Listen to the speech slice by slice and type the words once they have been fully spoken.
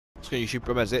going to YouTube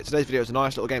BrummyADz. Today's video is a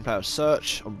nice little gameplay of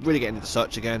Search. I'm really getting into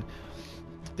Search again.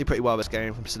 Did pretty well this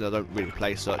game, considering I don't really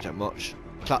play Search that much.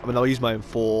 I mean, I'll use my own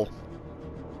 4.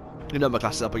 You know my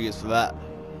classes I'll use for that.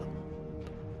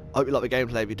 I hope you like the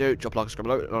gameplay. If you do, drop a like and subscribe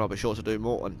below, and I'll be sure to do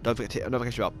more. And don't forget to hit the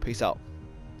notification bell. Peace out.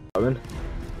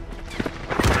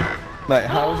 Mate,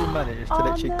 how have you managed to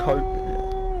literally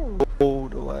cope all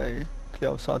the way to the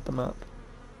other side of the map?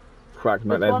 Correct,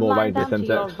 mate, there's more range than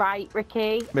your right,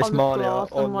 Ricky. Miss Marlia,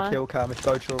 on the kill cam, if you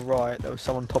go to your right, there was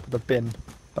someone on top of the bin.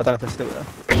 I don't know if they're still there.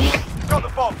 Got the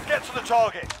bomb, get to the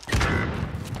target!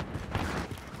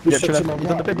 Yeah, he's on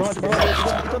the bin, right,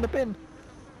 he's on the bin!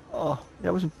 Oh, yeah,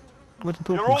 I wasn't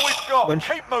talking. You're all we've got,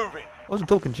 keep moving! I wasn't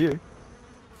talking to you.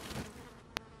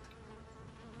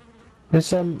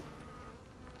 There's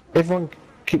everyone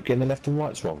keep getting the left and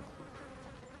rights wrong.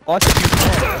 I said you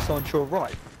can't, that's on your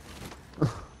right.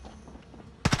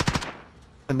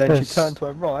 And then she turned to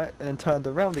her right, and then turned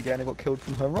around again and got killed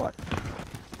from her right.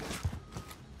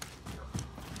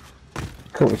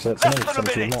 Cool, so that's me, someone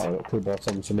to the right, I got killed by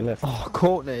someone to my left. Oh,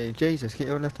 Courtney, Jesus, get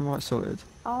your left and right sorted.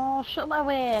 Oh, shut my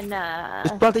way now.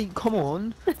 Just bloody, come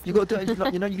on. You got to do it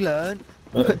like you know you learn.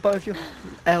 Put both your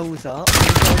L's up.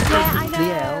 Yeah, I know.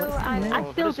 The L,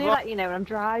 I still do that, you know, when I'm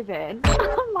driving.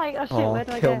 I'm like, oh shit, where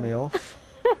do I go? Kill me off.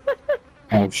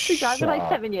 Oh, Been driving for like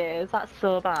 7 years, that's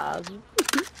so bad.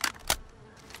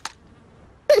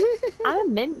 I'm a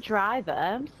mint driver,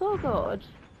 I'm so good.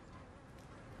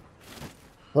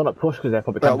 I'm not push because they're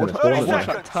probably Yeah, camping I in watched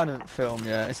that Tennant film,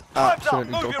 yeah, it's Time's up,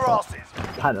 absolutely move your good. asses!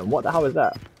 Tannum, what the hell is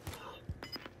that?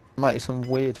 Mate, it's some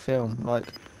weird film, like,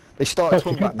 they started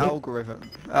talking about algorithm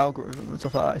and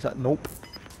stuff like that, it's like, nope.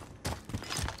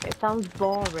 It sounds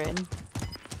boring.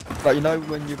 Like, you know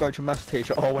when you go to a maths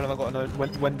teacher, oh, when have I got to know,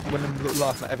 when in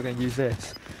life am I ever going to use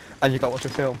this? And you go watch a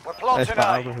film, We're and it's planting about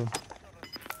A. algorithm.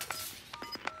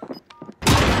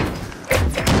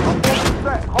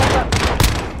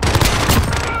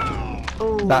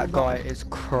 Ooh, That guy is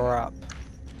crap.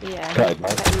 Yeah. Okay,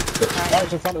 mate.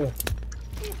 Right in front of you.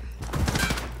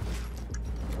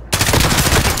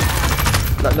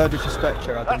 Like, no disrespect,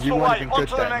 Gerard, That's you the weren't way, even on good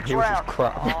to the then, next he was round. just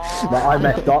crap. Well, I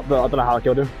messed up, but I don't know how I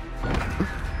killed him.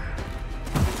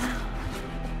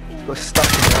 Got stuck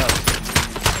in the house.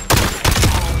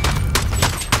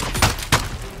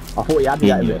 I thought he had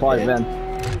me at him 5 then.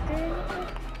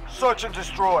 Search and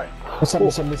destroy. What's up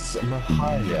with Miss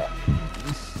Mahalia?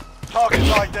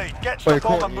 Target's ID, get to the Wait,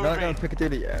 bomb Courtney, and you move know down in. in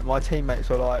Piccadilly, yeah? My teammates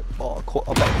were like, oh, I bet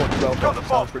Courtney well Got the bomb,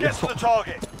 sounds really get to the fun.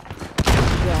 target!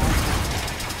 Yeah.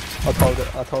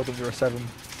 I told them you're a 7.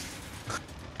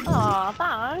 Aw,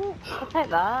 thanks. I'll take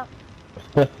that.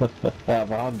 Out of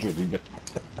 100, you get.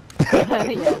 Yeah.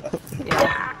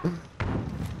 Yeah.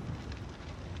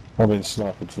 I've been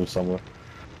sniped from somewhere.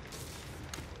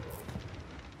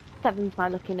 7's my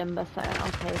lucky number, so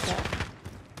I'll take it.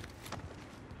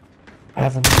 I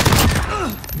haven't.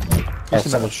 That's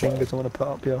another fingers I want to put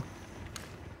up here.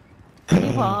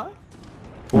 What?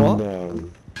 What? No.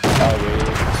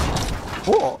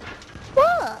 What?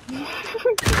 What?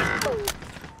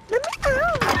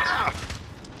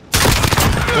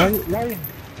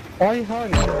 Why are you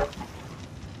hiding there?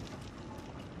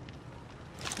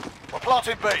 We're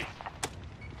planting B.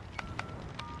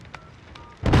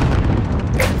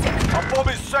 Our bomb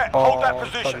is set, hold that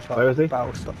position. Where is he?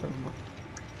 Barrel stuff in.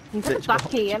 He's at the back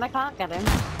here and I can't get him.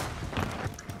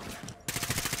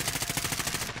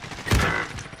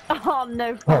 Oh,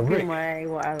 no fucking Rick. way,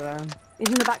 whatever. He's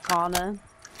in the back corner.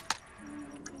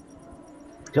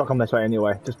 He's not coming this way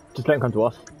anyway, just let him come to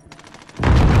us.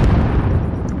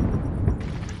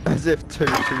 As if 2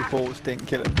 2-4s didn't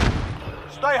kill him.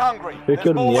 Stay hungry, Who there's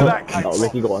killed him? more where that came Oh, from.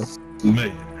 Ricky got one.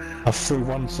 Me. I threw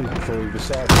one super for either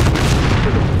side.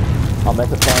 I'll make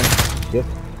a sign. Yes.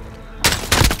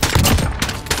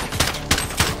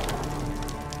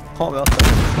 Can't be asked that.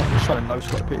 I'm trying to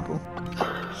no-sweat people.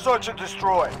 Search and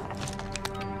destroy.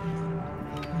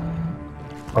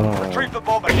 Oh. Retrieve the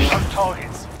bomb and hit those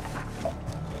targets.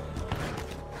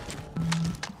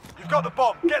 You've got the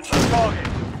bomb, get to the target.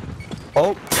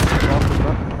 Oh!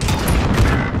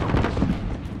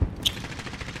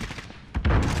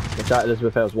 If that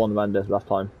Elizabeth was 1 man this last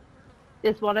time.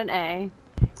 This one an A.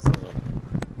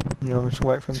 Yeah, I'm just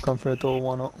waiting for him to come through the door,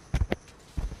 why not?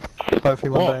 Hopefully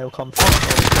one day he'll come through.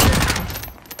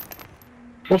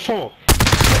 What for?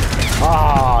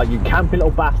 Ah, you camping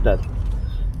little bastard.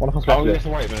 What if I Oh, specialist?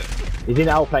 yes, wait a minute. He's in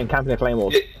the airplane camping a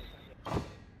claymore.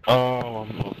 Oh,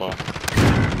 I'm not bad.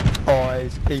 Oh,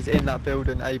 he's in that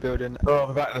building, A building. Oh, I'm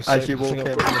about to As you walk in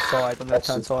on the side, on the left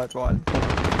hand side, right.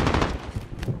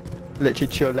 Literally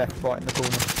to your left, right in the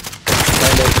corner.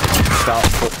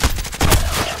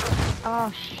 Oh Oh,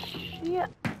 shit.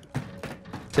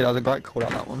 See, that was a great call out,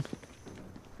 that one.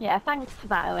 Yeah, thanks for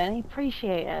that, Owen. I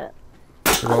appreciate it.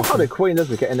 How the Queen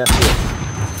doesn't get in there for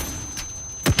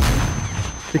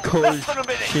Because Less than a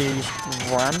minute. she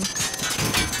ran.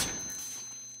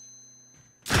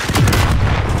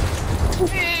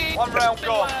 One round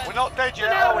gone. We're not dead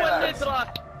yet, are we, lads?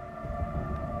 I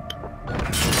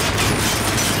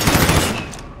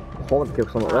want to kill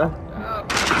someone there.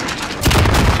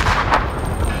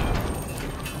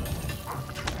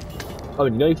 Oh,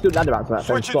 you know you can do ladder out to that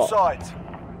same Switching spot. sides.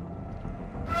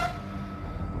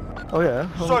 Oh yeah.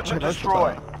 Search and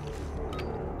destroy.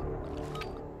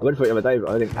 I went for it the other day, but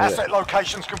I didn't have it. Asset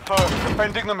locations confirmed.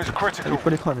 Defending them is You critical.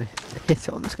 pretty kind of hit it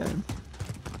on this game.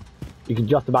 You can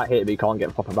just about hit it, but you can't get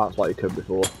a proper bounce like you could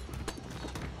before.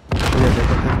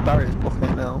 Yeah, the barrier's blocking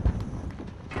it now.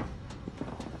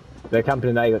 They're camping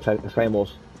in there, you got to take the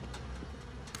claymores.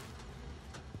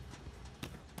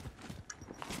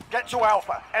 Get to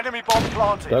Alpha. Enemy bomb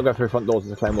planted. Don't go through front doors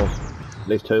with the claymores. At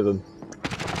least 2 of them.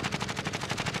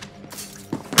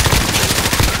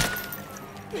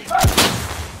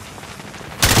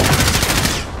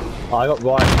 I got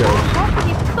riot skills. What did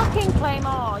you fucking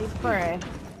claymore, you prick?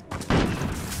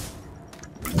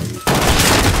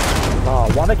 Oh,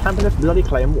 why are they camping this bloody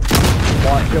claymore?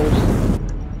 Riot skills.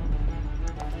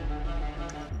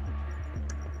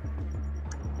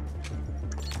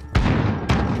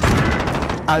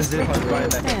 As if I was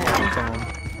right next to someone.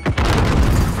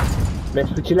 Miss,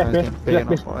 but she left, miss. She left,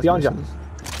 miss. Behind you.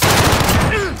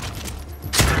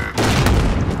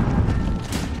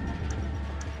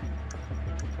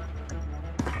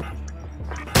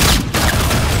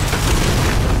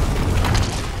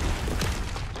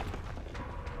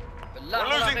 We're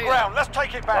losing ground. Let's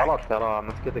take it back. غلط ترى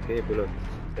مسكتك ايه بلوت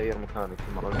غير مكانك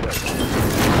المرة الجاية.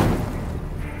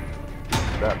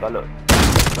 لا بلوت.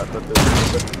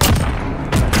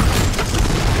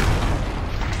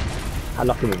 How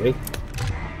lucky with me.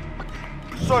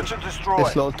 Search and destroy.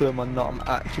 This lot of doing my nut, I'm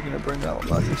actually going to bring out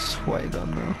like this sway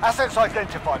gun now. Assets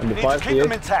identified. We And the need to fire for keep you.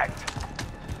 them intact.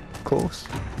 Of course.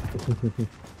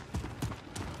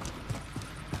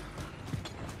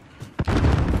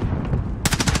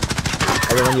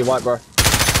 Everyone on your white, bro.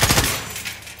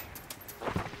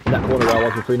 In that corner where I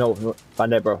was with 3-0.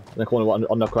 Find there, bro. In the corner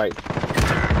on the crate.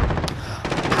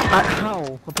 How?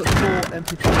 I put 4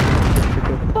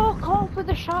 MP5. Fuck off with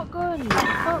the shotgun, for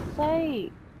fuck's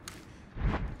sake.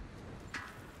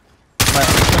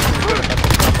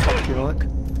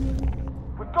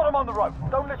 We've got them on the rope.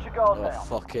 Don't let your guard down.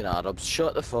 Fucking Arab,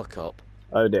 shut the fuck up.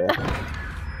 Oh dear.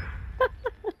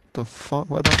 The fuck?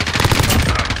 Where the?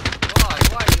 Why you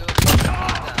fucking like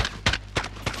that?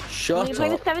 Shut You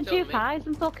playing up. the 725s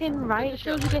and fucking riot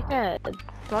shield, you dickhead.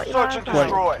 Got your Search and eyes out.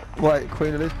 destroy. Wait,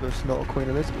 Queen Elizabeth's not a Queen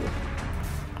Elizabeth.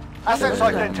 Assets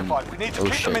identified. We need to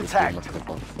keep them intact.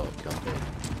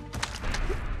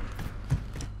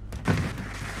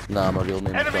 Nah, my real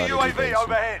name is Enemy Barry UAV Benson.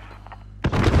 overhead.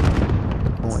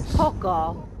 Nice. Fuck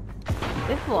off.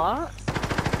 This what?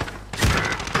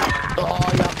 Oh,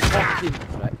 you fucking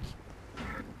prick.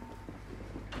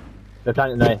 They're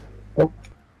planting there. Oh.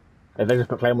 They just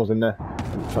put claymores in there.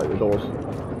 Shut the doors.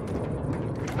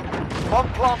 Bomb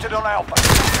planted on Alpha.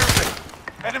 Defuse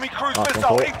it. Enemy cruise Oh, missile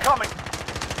control. incoming.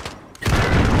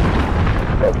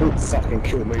 Oh, don't fucking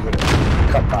kill me with it.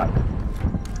 Cut back.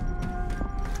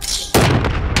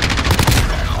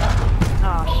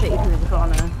 Oh shit, he's in the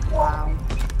corner. Wow.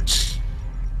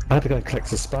 I had to go and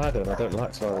collect a spider and I don't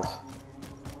like spiders.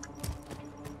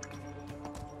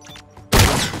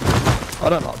 I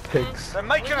don't like pigs. They're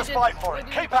making us fight for it.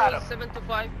 Keep at them. 7 to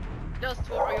 5. Just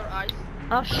for your eyes.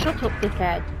 Oh, shut up,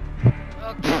 dickhead.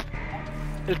 Okay.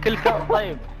 الكل كام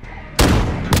طيب.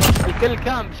 الكل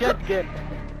كام شتقن.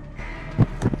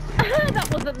 That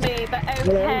wasn't me, but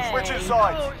okay. Switching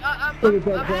sides. Oh, I'm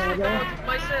proud of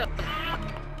myself.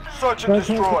 Search and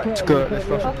destroy. It's good. It's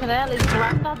Russian. Fucking hell, his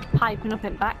granddad's piping up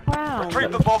in background.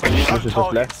 Retrieve the bomb and use those Just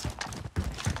targets. left.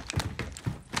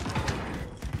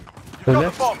 You've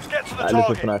got the bombs. Get to the That is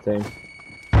from target. our team.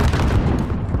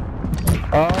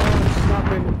 Oh,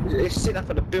 snapping. It's sitting up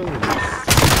at the building.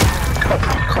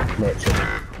 Cock merchant.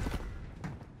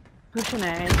 Pushing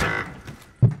it.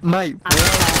 Mate,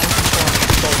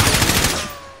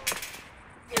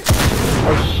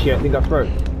 Oh shit, didn't go through.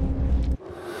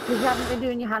 Because you haven't been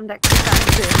doing your hand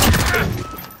exercises.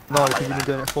 no, because you've been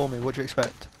doing it for me. What do you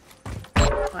expect?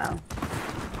 Well,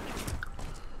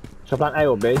 Shall I plant A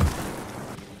or B?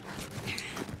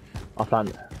 I'll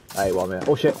plant A while I'm here.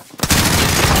 Oh shit.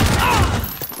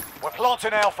 We're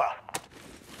planting Alpha.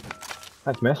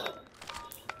 Thanks, miss.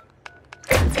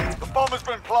 The bomb has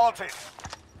been planted.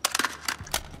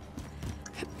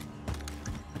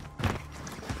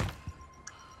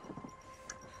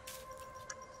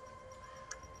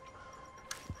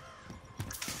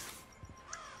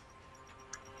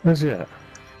 Where's he at?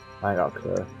 I ain't got a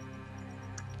clue.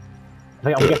 I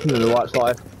think I'm getting to the right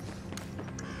side.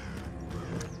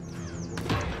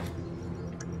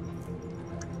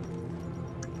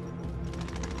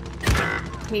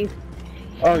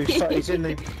 Oh, he's in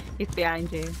the... He's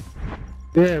behind you.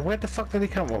 Yeah, where the fuck did he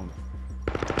come from?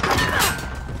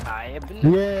 I believe.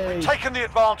 Yay! Taking the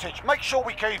advantage. Make sure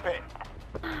we keep it.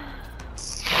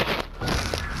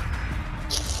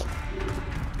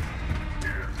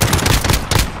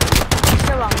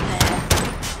 Go on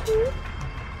there.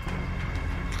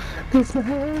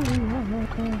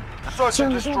 Search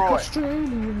and destroy.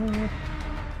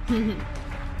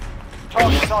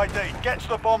 Target's ID. Get to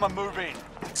the bomb and move in.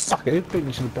 Fuck it, who beat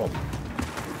me to the bomb?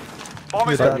 Bomb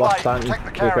is Don't in lost play. down. Take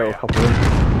the We've got a carrier. couple of them.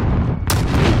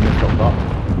 Missed up.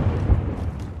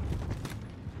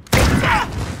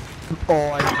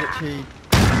 Oh, I'm literally...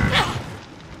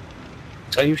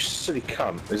 Oh, you silly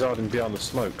cunt. He's hiding behind the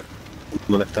smoke. On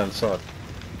the left hand side.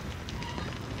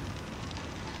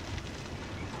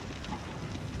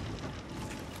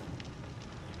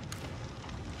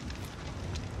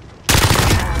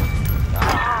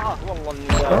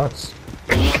 Nice.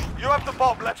 You have the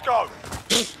bomb. Let's go.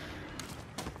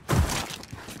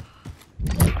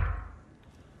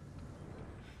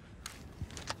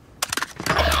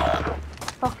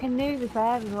 Fucking knew was there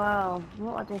as well.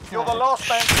 What a dickhead. You're the last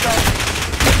man standing.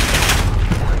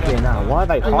 Yeah, now, why are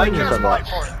they hiding Make so a much?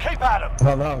 fight for it. Keep at 'em.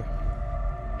 Oh no.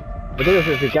 But this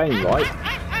is a game, right?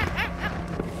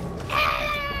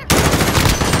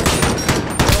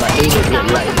 Like, he was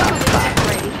getting let down back.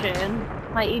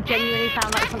 Decoration. Like, you genuinely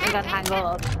sound like something I'd hang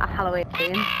up at Halloween.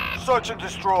 Search and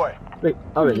destroy. Wait,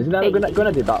 Owen, isn't that a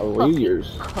grenade battle what you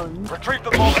use? Cunt. Retrieve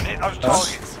the bomb and hit those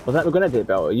targets. Was that the grenade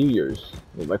battle you use?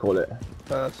 What do they call it?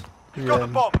 First. You've got the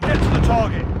bomb. Get to the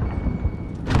target.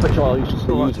 I'm pretty sure I used to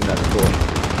still using that before.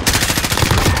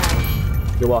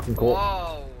 You're welcome, Court.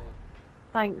 Wow.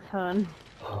 Thanks, hun.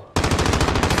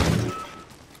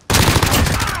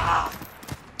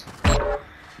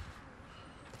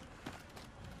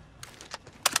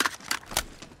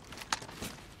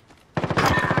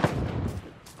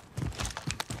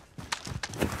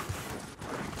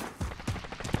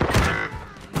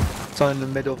 So in the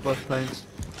middle of both lanes.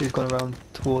 He's gone around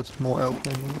towards more elk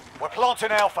than me. We're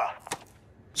planting Alpha.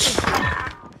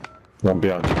 One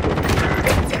behind you.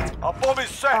 Our bomb is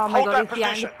set. Oh my Hold god, that he's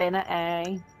behind position. the bin at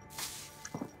A.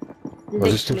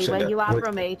 Was he still Literally, sitting where there? you are Wait.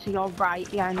 from me to your right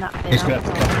behind that bin. He's gonna have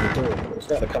to come through the door. He's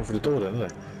gonna have to come through the door then,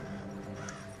 isn't he?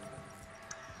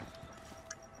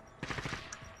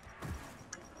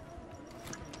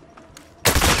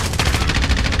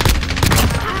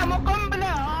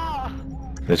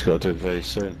 He's got to do it very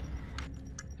soon.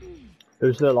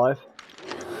 Who's still alive?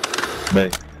 Me.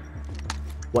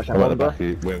 Watch that I'm at the bomb, bro. back of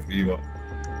you. Where you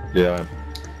are? Yeah, I am.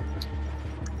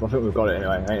 I think we've got it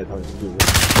anyway. I ain't time to do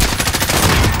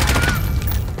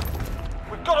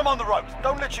We've got them on the ropes.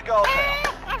 Don't let your guard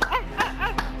down.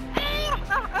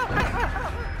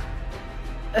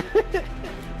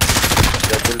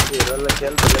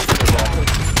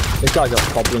 This guy's got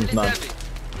problems, man.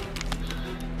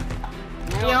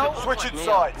 Switching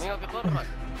sides.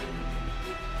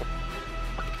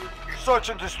 Search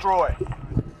and destroy.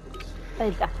 They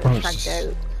definitely tagged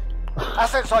out.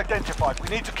 Assets identified.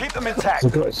 We need to keep them intact.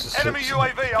 We've got it to Enemy six.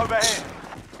 UAV overhead.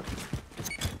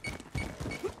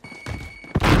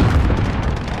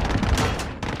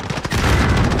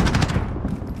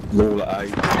 Roll at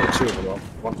A. Oh, two of them off.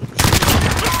 One.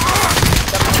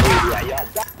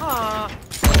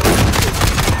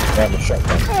 And a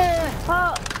shotgun.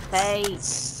 Fuck's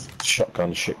sake.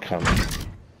 Shotgun shit cunt.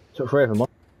 Took three of them.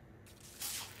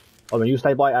 I mean, you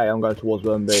stay by A, I'm going towards B.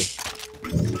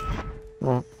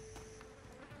 Right.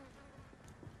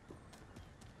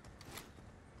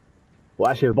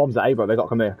 Well, actually, the bombs at A, bro. They got to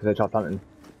come here because they tried planting.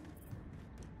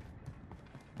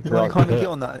 You want to kind of get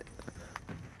on that?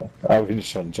 I was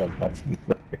just trying to jump back from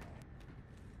there.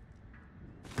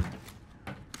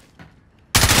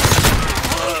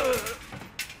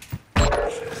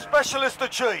 Specialist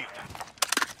achieved.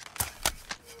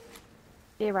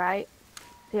 To your right.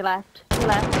 To your left. To your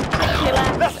left. To your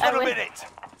left. Less than a Owen. minute.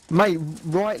 Mate,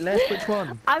 right, left, which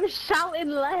one? I'm shouting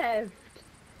left.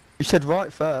 You said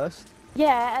right first.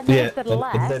 Yeah, and then I said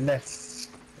left. the nest.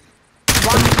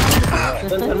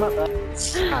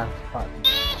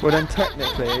 Well then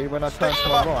technically, when I turn to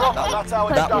my right, Proper, that's how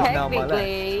So it's that was done. now my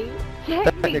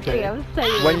left. technically, I'm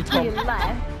saying when you to top- your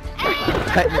left.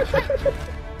 Technically.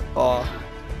 Oh.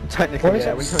 Technically, What is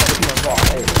yeah, that? we could have my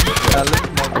right. Look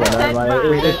at my I right. said mate,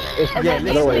 right. it's And yeah, then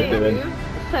that's you what he's doing. moved,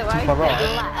 so I my right.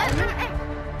 said left.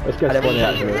 Let's And get then when funny you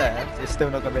turn to actually. the left, it's still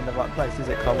not going to be in the right place, is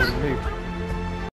it? 'Cause I wouldn't move.